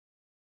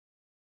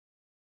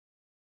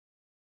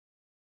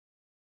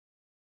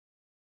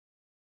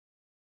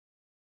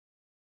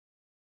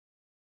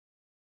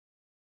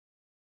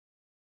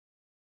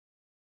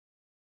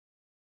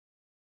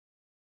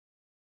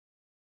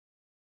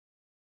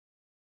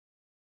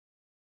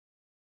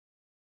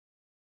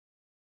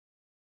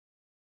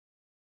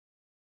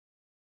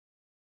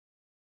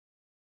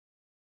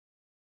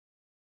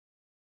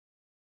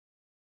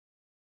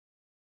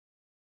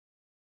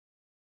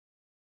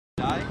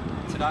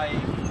today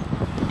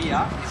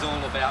here is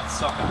all about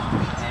soccer,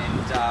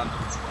 and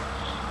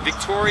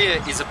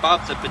Victoria is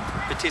above the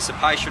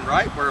participation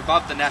rate. We're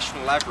above the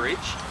national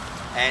average,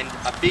 and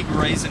a big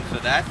reason for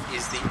that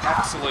is the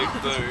absolute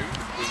boom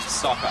in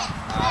soccer.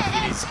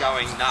 It is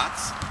going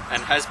nuts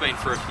and has been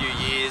for a few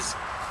years.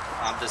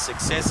 The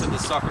success of the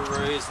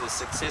Socceroos, the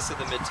success of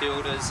the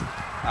Matildas,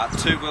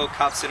 2 World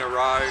Cups in a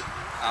row,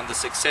 the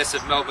success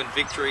of Melbourne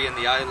Victory in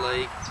the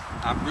A-League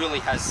really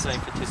has seen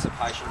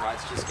participation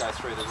rates just go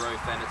through the roof,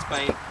 and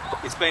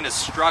it's been a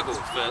struggle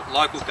for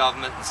local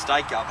government and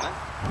state government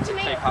to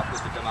keep up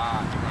with the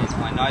demand. And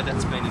I know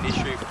that's been an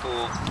issue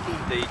for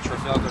the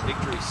Trafalgar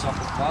Victory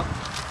Soccer Club.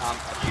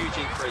 A huge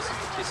increase in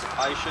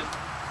participation,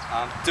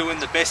 doing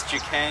the best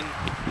you can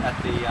at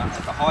the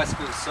high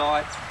school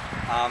site,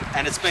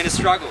 and it's been a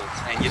struggle.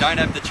 And you don't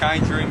have the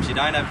change rooms, you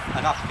don't have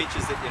enough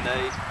pitches that you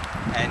need,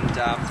 and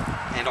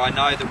I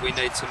know that we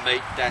need to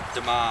meet that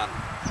demand.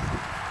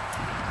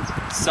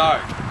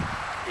 So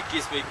it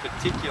gives me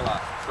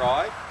particular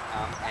pride,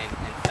 and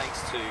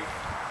thanks to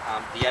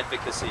the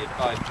advocacy of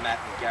both Matt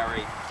and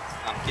Gary,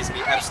 gives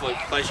me absolute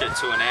pleasure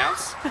to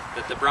announce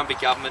that the Brumby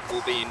government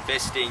will be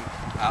investing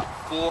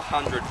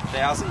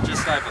 400,000,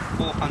 just over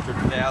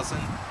 400,000,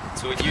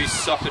 to a new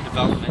soccer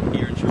development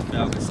here in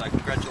Trafalgar. So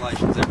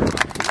congratulations, everyone.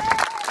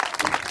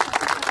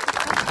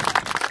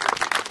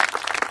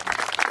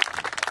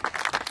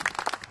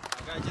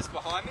 I'll go just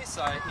behind me.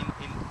 So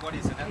in what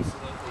is an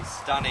absolutely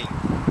stunning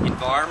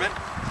environment,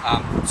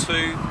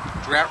 2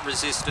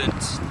 drought-resistant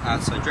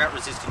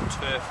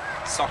turf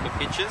soccer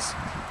pitches.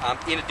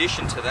 In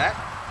addition to that,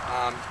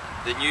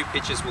 the new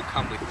pitches will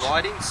come with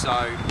lighting,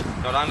 so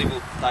not only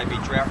will they be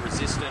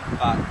drought-resistant,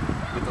 but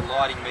with the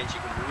lighting means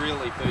you can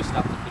really boost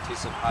up the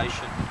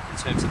participation in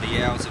terms of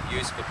the hours of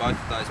use for both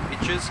of those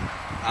pitches,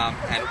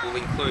 and it will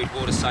include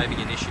water-saving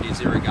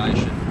initiatives,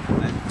 irrigation,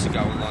 to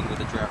go along with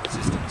the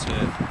drought-resistant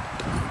turf.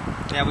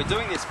 Now we're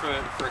doing this for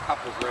a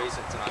couple of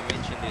reasons, and I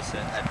mentioned this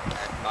at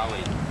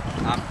Moe.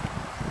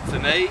 For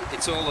me,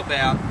 it's all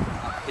about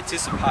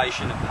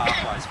participation and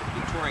pathways for the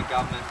Victorian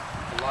government,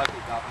 the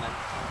local government.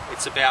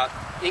 It's about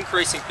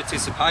increasing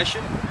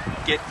participation,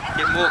 get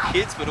more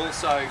kids, but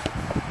also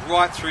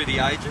right through the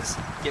ages,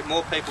 get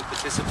more people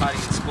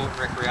participating in sport and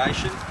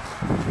recreation.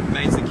 It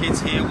means the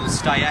kids here will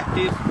stay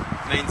active.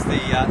 It means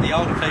the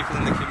older people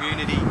in the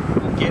community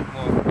will get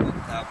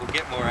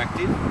more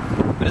active.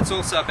 But it's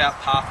also about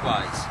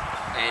pathways.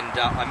 And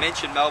I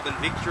mentioned Melbourne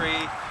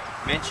Victory,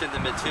 mentioned the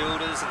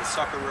Matildas and the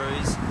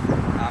Socceroos.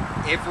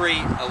 Every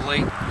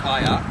elite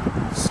player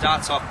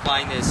starts off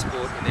playing their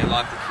sport in their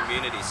local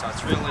community, so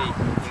it's really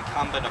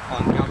incumbent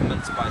upon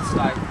governments, both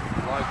state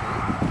and local,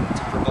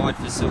 to provide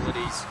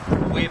facilities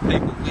where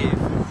people live.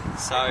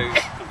 So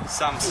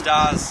some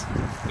stars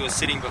who are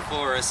sitting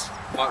before us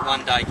might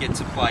one day get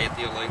to play at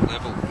the elite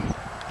level.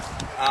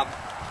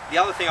 The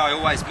other thing I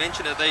always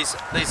mention are these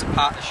are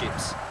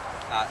partnerships.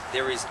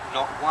 There is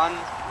not one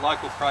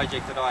local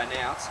project that I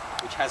announce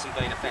which hasn't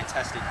been a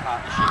fantastic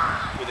partnership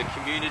with the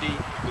community,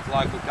 with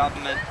local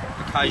government,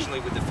 occasionally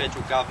with the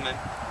federal government,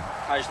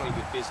 occasionally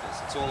with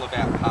business. It's all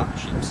about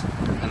partnerships.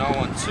 And I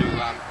want to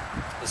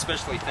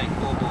especially thank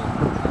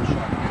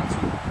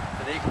Accouncement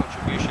for their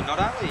contribution, not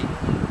only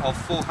of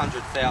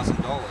 $400,000,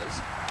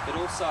 but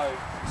also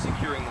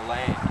securing the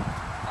land.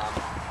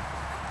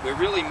 We're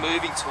really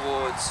moving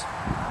towards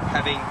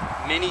having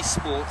many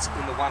sports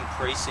in the one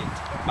precinct.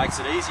 It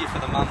makes it easier for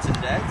the mums and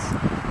dads.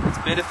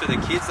 It's better for the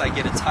kids, they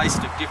get a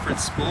taste of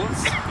different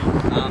sports.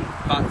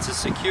 But to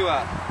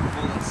secure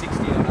more than 60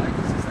 odd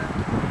acres, is that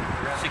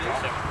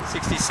around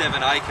 67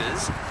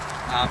 acres,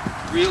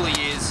 really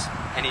is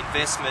an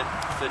investment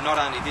for not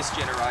only this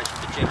generation,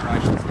 but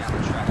generations down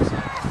the track. So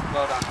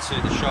well done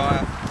to the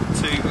Shire,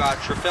 to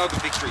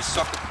Trafalgar Victory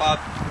Soccer Club,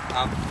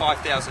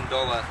 $5,000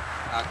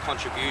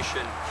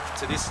 contribution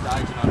to this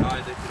stage, and I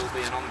know that it'll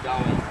be an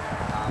ongoing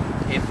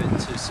effort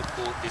to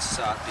support this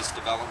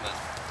development.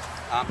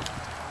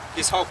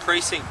 This whole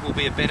precinct will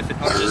be a benefit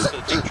not just for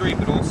Victory,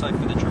 but also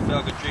for the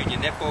Trafalgar Junior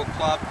Netball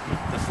Club,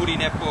 the Footy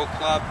Netball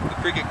Club, the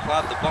Cricket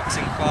Club, the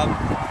Boxing Club,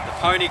 the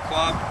Pony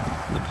Club,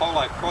 the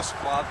Polo Cross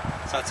Club.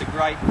 So it's a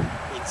great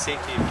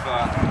incentive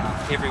for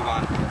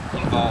everyone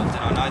involved,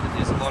 and I know that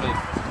there's a lot of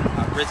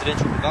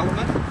residential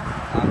development.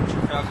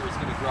 Trafalgar is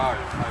going to grow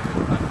over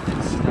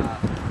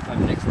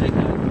the next decade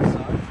or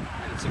so,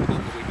 and it's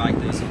important that we make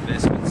these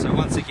investments. So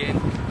once again,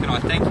 can I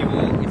thank you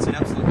all? It's an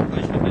absolute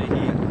pleasure to be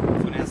here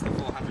to announce the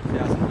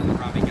 $400,000 for the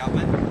Brumby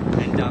government,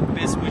 and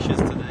best wishes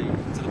to